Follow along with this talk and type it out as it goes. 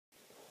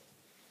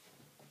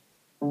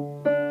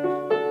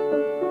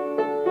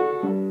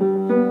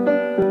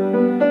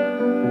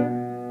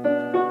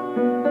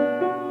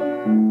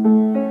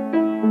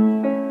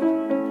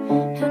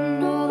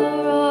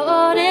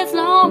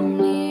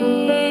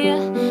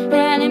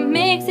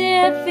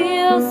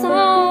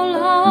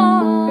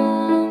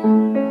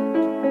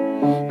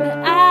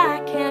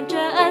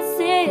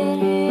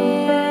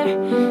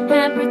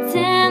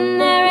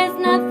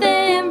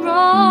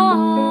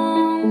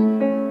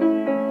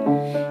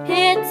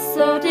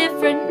so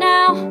different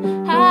now.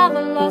 I've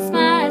lost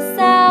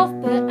myself,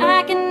 but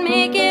I can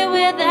make it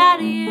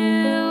without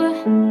you.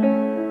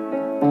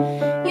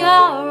 You're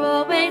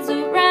always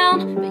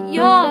around, but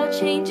you're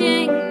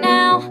changing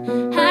now.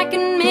 I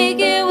can make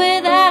it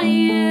without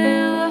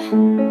you.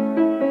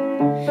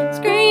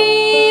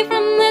 Scream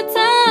from the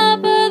top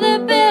of the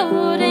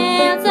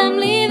buildings, I'm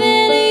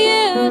leaving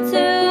you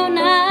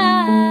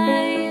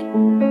tonight.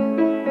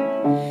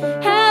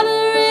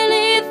 Haven't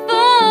really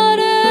thought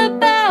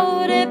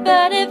about it,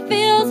 but it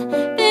feels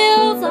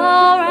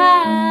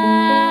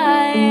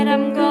alright.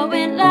 I'm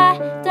going la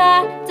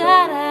da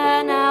da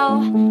da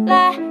now,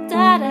 la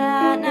da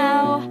da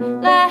now,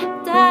 la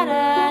da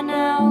da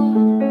now.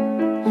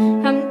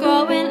 I'm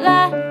going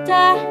la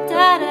da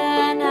da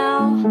da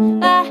now,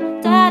 la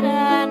da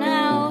da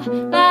now,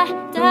 la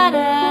da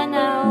da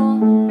now.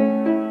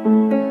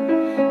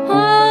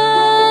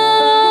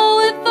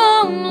 Oh, if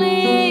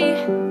only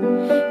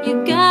you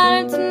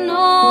got to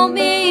know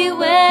me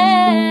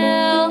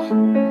well,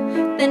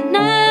 then I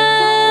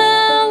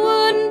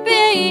wouldn't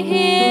be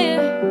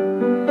here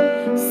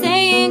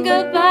saying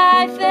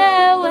goodbye,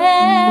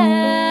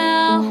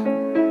 farewell.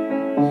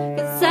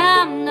 'Cause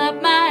I'm not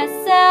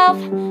myself,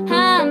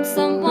 I'm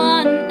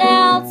someone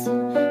else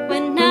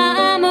when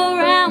I'm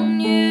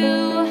around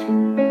you.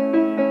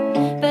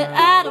 But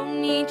I don't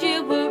need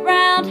you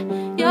around,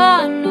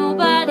 you're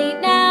nobody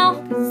now,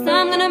 'cause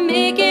I'm gonna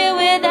make it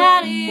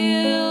without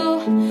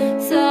you.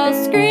 So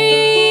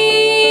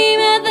scream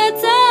at the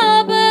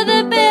top of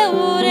the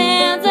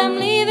buildings, I'm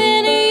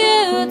leaving you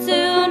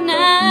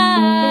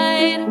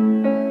tonight.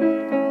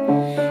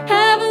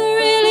 Haven't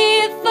really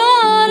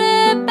thought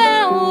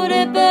about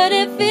it, but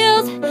it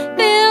feels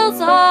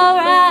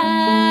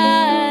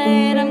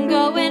alright. I'm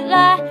going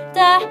la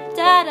da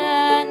da da